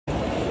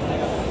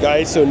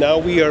Guys, so now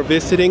we are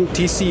visiting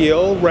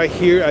TCL right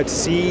here at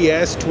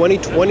CES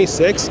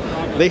 2026.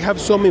 They have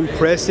some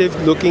impressive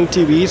looking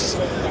TVs,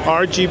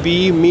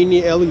 RGB,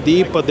 mini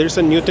LED, but there's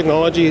a new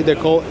technology they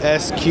call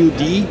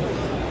SQD,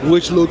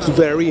 which looks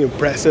very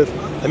impressive.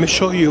 Let me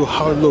show you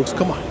how it looks.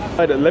 Come on.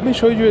 Let me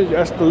show you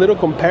just a little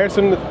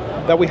comparison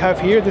that we have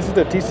here. This is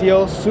the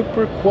TCL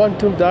Super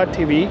Quantum Dot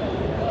TV,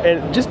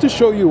 and just to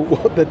show you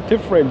the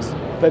difference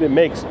that it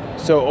makes.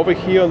 So over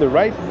here on the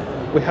right,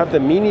 we have the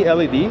mini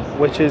LED,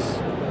 which is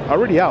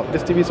already out.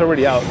 This TV is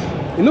already out.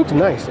 It looks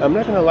nice. I'm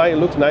not gonna lie, it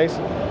looks nice,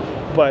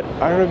 but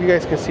I don't know if you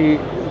guys can see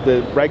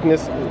the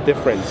brightness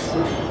difference.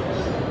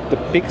 The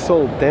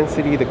pixel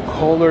density, the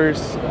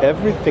colors,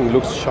 everything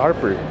looks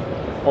sharper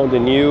on the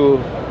new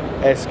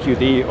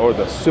SQD or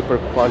the Super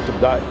Quantum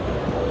Dot.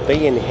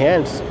 They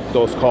enhance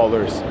those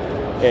colors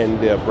and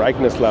the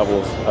brightness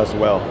levels as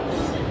well.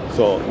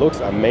 So it looks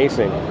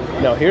amazing.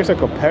 Now here's a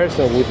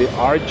comparison with the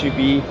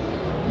RGB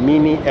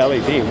mini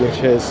LED, which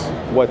is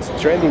what's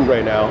trending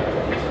right now.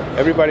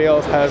 Everybody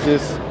else has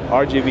this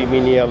RGB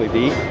mini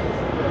LED,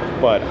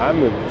 but I'm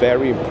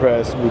very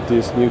impressed with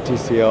this new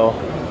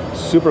TCL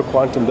Super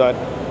Quantum Dot.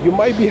 You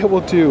might be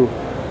able to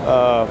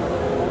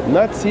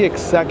not see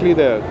exactly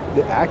the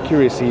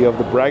accuracy of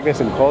the brightness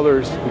and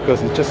colors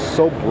because it's just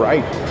so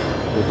bright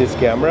with this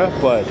camera,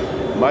 but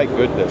my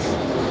goodness,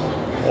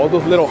 all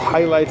those little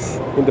highlights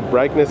in the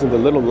brightness and the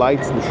little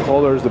lights and the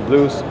colors, the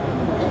blues,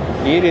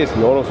 it is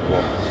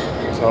noticeable.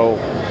 So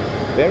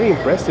very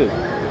impressive.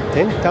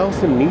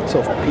 10,000 nits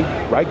of peak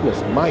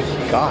brightness, my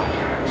God.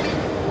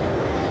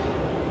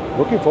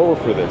 Looking forward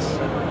for this.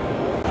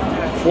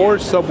 4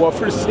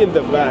 subwoofers in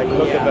the back,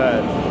 look at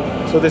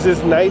that. So this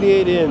is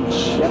 98 inch.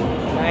 Yep,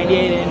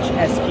 98 inch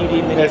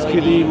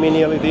SQD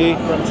mini LED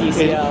from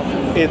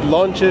TCL. It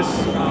launches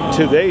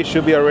today,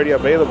 should be already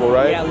available,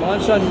 right? Yeah,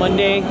 launched on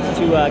Monday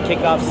to kick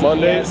off CES.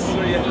 Monday.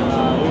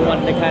 We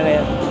wanted to kind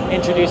of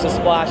introduce a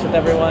splash with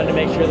everyone to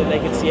make sure that they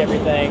could see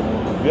everything.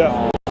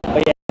 Yeah.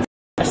 But yeah,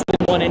 less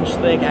than 1 inch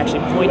thick, actually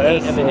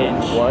 0.8 of an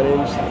inch. 1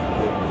 inch.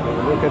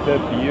 Look at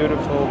that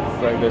beautiful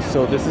brightness.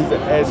 So this is the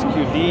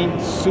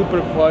SQD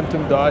Super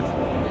Quantum Dot.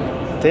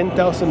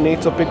 10,000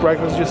 nits of peak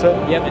brightness, you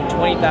said? Yep, and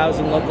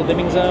 20,000 local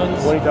dimming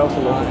zones.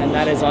 20,000 local. And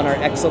that is on our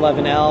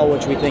X11L,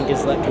 which we think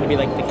is going to be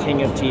like the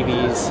king of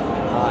TVs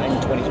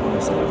in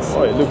 2026.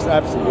 Oh, it looks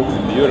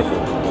absolutely beautiful.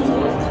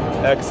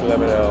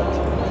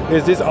 X11L.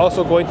 Is this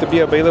also going to be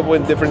available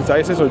in different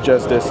sizes or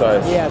just this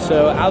size? Yeah,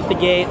 so out the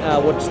gate,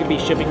 what's going to be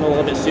shipping a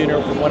little bit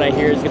sooner from what I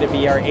hear is going to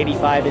be our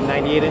 85 and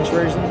 98 inch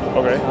version.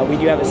 Okay. We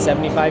do have a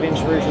 75 inch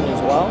version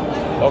as well.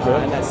 Okay.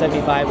 And that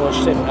 75 will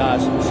ship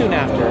soon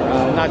after.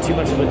 Not too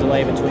much of a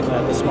delay between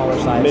the smaller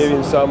size. Maybe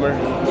in summer?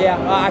 Yeah,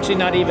 actually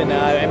not even.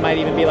 It might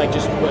even be like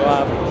just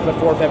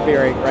before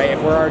February, right?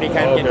 If we're already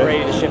kind of getting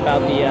ready to ship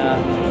out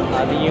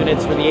the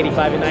units for the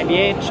 85 and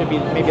 98, it should be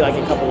maybe like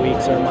a couple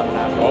weeks or a month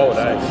after. Oh,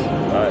 nice,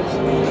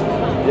 nice.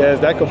 Yes,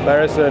 that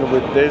comparison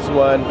with this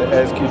one, the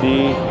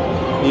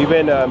SQD,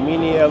 even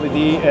mini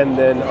LED and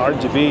then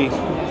RGB,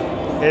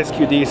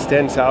 SQD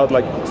stands out,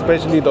 like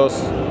especially those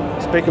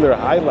specular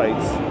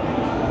highlights.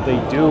 They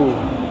do,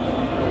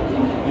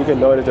 you can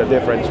notice the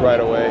difference right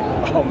away.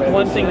 Oh man.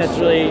 One thing that's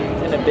really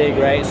kind of big,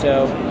 right?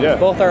 So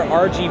both our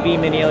RGB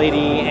mini LED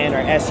and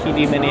our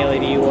SQD mini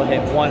LED will hit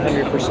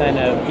 100%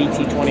 of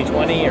BT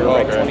 2020 or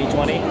REG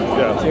 2020.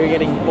 Yeah. So you're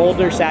getting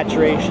bolder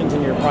saturations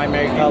in your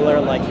primary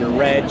color, like your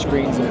reds,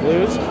 greens, and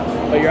blues.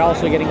 But you're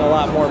also getting a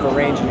lot more of a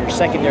range in your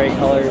secondary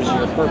colors,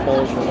 your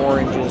purples, your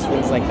oranges,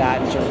 things like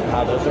that in terms of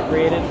how those are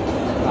created.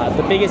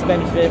 The biggest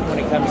benefit when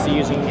it comes to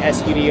using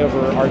SQD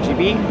over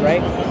RGB,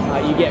 right?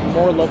 You get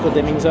more local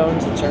dimming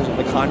zones in terms of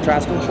the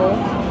contrast control.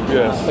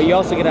 Yes. But you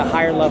also get a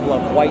higher level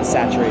of white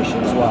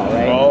saturation as well,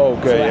 right? Oh,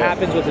 okay. So what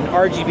happens with an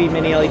RGB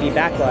mini LED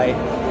backlight,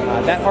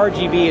 that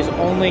RGB is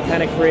only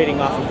kind of creating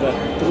off of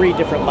the 3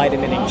 different light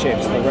emitting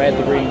chips, the red,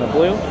 the green, and the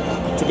blue.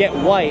 To get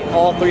white,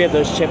 all 3 of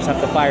those chips have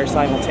to fire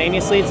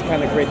simultaneously to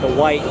kind of create the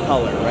white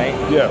color, right?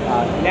 Yeah.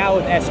 Now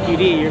with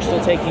SQD, you're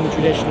still taking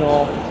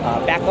traditional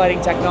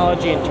backlighting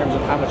technology in terms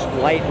of how much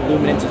light and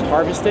luminance is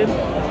harvested,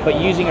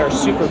 but using our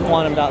Super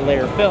Quantum Dot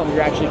layer film,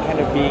 you're actually kind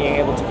of being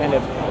able to kind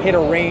of hit a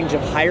range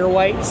of higher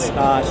whites,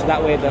 so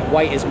that way the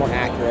white is more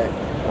accurate.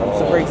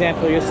 So for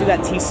example, you'll see that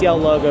TCL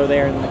logo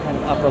there in the kind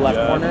of upper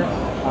left corner.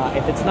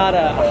 If it's not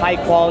a high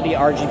quality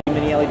RGB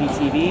mini LED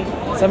TV,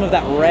 some of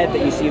that red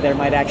that you see there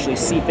might actually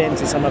seep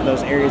into some of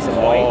those areas of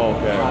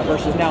white.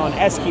 Versus now on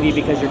SQD,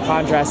 because your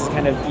contrast is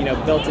kind of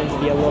built in to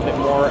be a little bit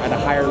more at a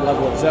higher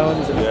level of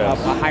zones and a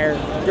higher.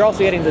 You're also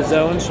getting the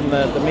zones from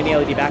the mini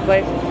LED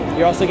backlight.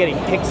 You're also getting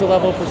pixel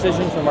level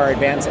precision from our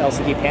advanced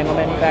LCD panel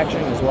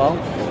manufacturing as well.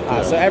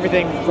 So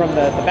everything from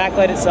the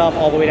backlight itself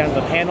all the way down to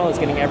the panel is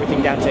getting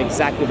everything down to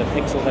exactly the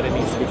pixel that it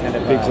needs to be kind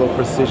of... Pixel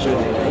precision.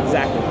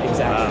 Exactly.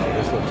 Wow,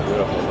 this looks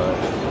beautiful, man.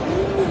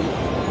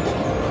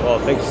 Well,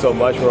 thank you so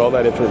much for all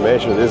that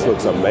information. This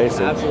looks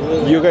amazing.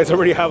 Absolutely. You guys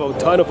already have a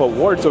ton of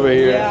awards over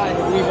here.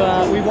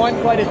 Yeah, we've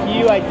won quite a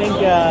few. I think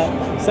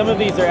some of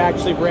these are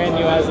actually brand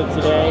new as of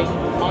today.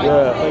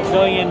 Yeah. Like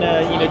going into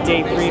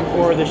day 3 and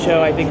 4 of the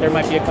show, I think there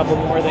might be a couple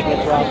more that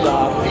get dropped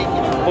off.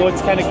 But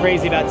what's kind of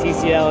crazy about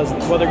TCL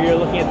is whether you're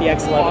looking at the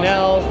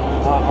X11L,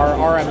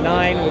 our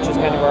RM9, which is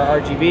kind of our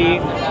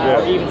RGB,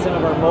 or even some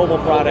of our mobile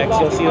products,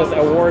 you'll see those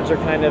awards are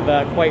kind of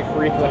quite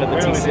frequent at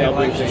the TCL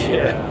booth this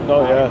year.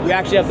 Oh yeah. We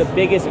actually have the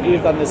biggest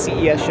booth on the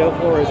CES show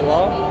floor as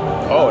well.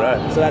 Oh,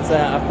 nice. So that's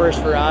a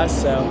first for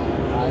us. So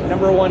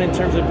number 1 in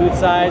terms of booth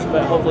size,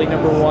 but hopefully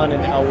number 1 in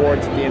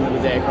awards at the end of the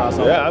day across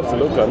all. Yeah,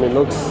 absolutely. I mean,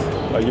 looks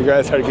like you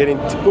guys are getting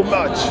too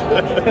much.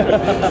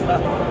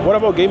 What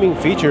about gaming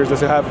features?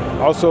 Does it have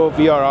also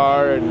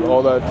VRR and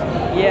all that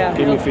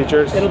gaming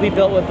features? It'll be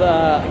built with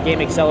a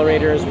game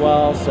accelerator as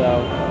well. So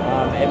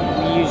and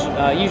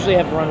we usually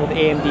have run with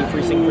AMD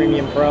FreeSync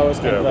Premium Pro as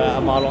kind of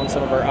a model on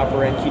some of our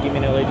upper end QD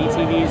mini LED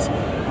TVs.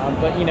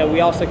 But we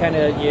also kind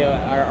of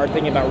are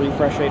thinking about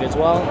refresh rate as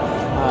well.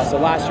 So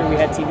last year we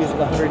had TVs with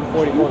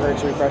 144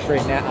 hertz refresh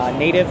rate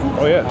native.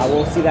 Oh yeah.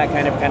 We'll see that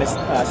kind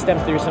of stem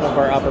through some of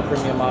our upper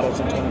premium models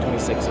in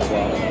 2026 as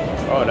well.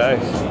 Oh,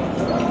 nice.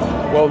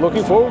 Well,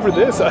 looking forward for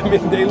this. I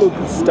mean, they look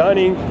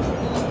stunning.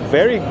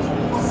 Very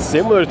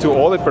similar to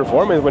OLED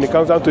performance when it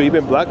comes down to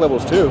even black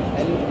levels too.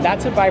 And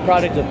that's a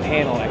byproduct of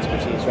panel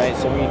expertise, right?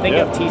 So when you think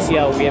of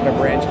TCL, we have a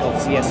branch called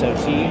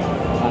CSOT.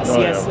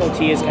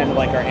 CSOT is kind of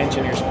like our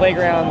engineer's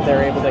playground.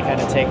 They're able to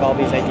kind of take all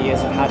these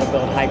ideas of how to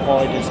build high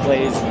quality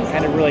displays and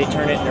kind of really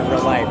turn it into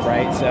real life,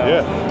 right? So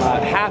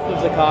half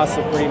of the cost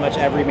of pretty much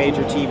every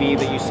major TV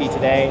that you see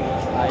today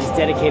is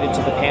dedicated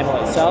to the panel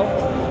itself.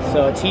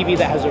 So a TV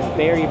that has a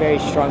very, very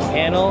strong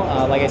panel,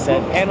 like I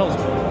said, panels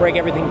break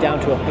everything down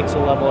to a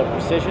pixel level of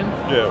precision,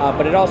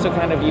 but it also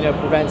kind of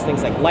prevents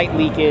things like light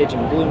leakage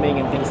and blooming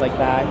and things like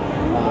that,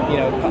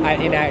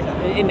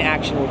 in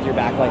action with your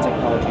backlight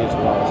technology as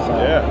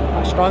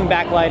well. So strong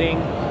backlighting,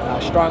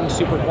 strong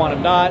Super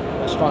Quantum Dot,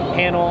 a strong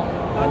panel,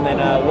 and then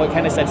what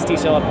kind of sets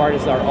TCL apart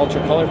is our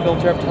ultra color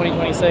filter of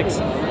 2026.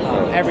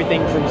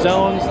 Everything from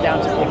zones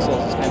down to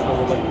pixels is kind of what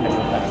we're looking to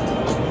perfect.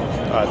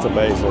 That's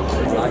amazing.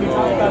 Talk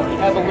about the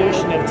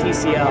evolution of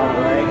TCL,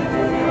 right?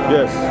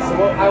 Yes. So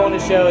what I want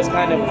to show is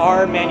kind of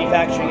our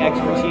manufacturing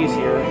expertise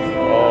here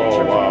in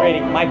terms of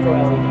creating micro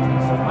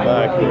LEDs. So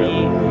micro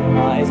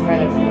LED is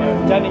kind of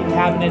done in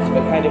cabinets,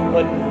 but kind of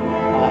put in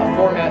a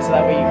format so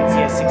that way you can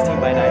see a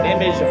 16:9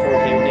 image, a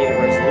 4K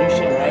native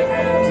resolution, right?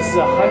 So this is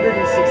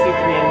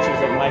 163 inches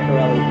of micro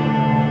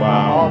LED.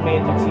 Wow. All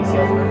made through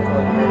TCL's vertical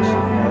integration,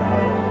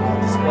 our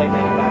display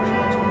manufacturing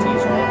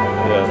expertise, right?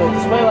 Yeah. So a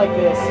display like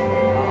this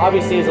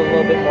obviously is a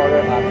little bit more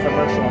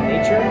commercial in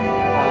nature,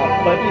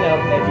 but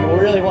if you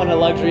really want a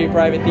luxury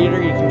private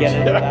theater, you can get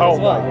into that as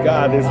well. Oh my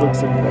God, this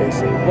looks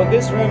amazing. What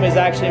this room is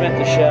actually meant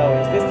to show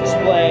is this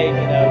display,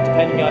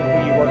 depending on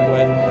who you work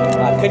with,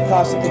 could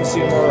cost a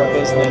consumer or a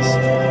business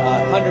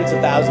hundreds of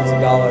thousands of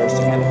dollars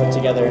to kind of put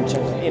together in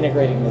terms of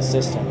integrating the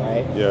system,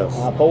 right? Yes.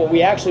 But what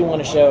we actually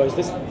want to show is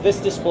this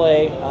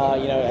display,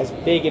 as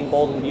big and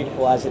bold and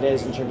beautiful as it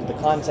is in terms of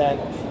the content,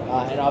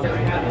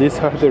 These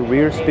are the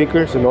rear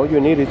speakers, and all you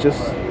need is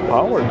just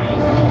power.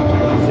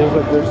 Seems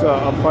like there's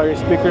amplifier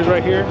speakers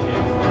right here.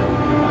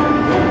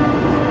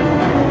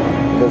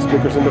 The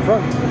speakers in the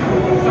front.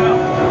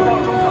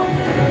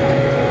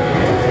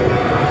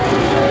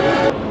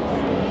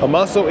 I'm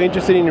also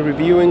interested in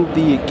reviewing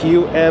the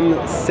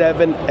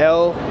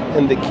QM7L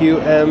and the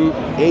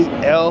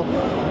QM8L,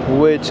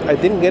 which I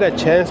didn't get a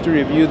chance to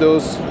review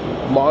those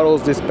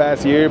models this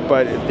past year,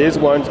 but these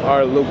ones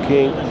are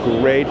looking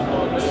great,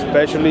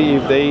 especially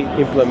if they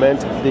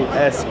implement the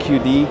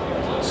SQD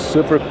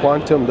Super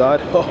Quantum Dot.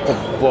 Oh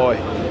boy,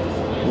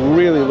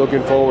 really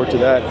looking forward to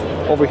that.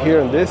 Over here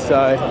on this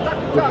side,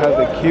 we have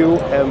the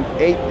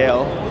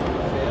QM8L,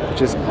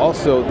 which is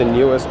also the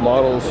newest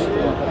models.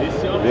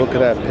 Look at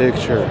that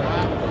picture.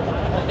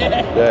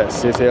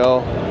 Yes,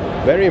 TCL,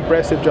 very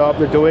impressive job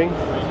they're doing.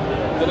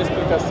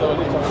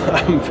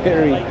 I'm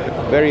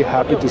very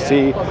happy to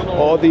see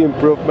all the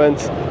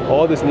improvements,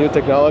 all this new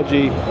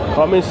technology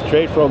coming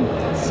straight from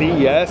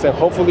CES, and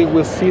hopefully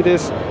we'll see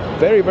this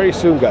very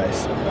soon,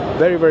 guys.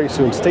 Very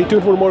soon. Stay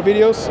tuned for more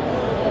videos.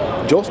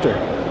 Joester,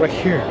 right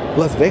here,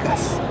 Las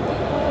Vegas,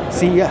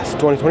 CES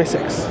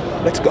 2026.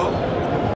 Let's go.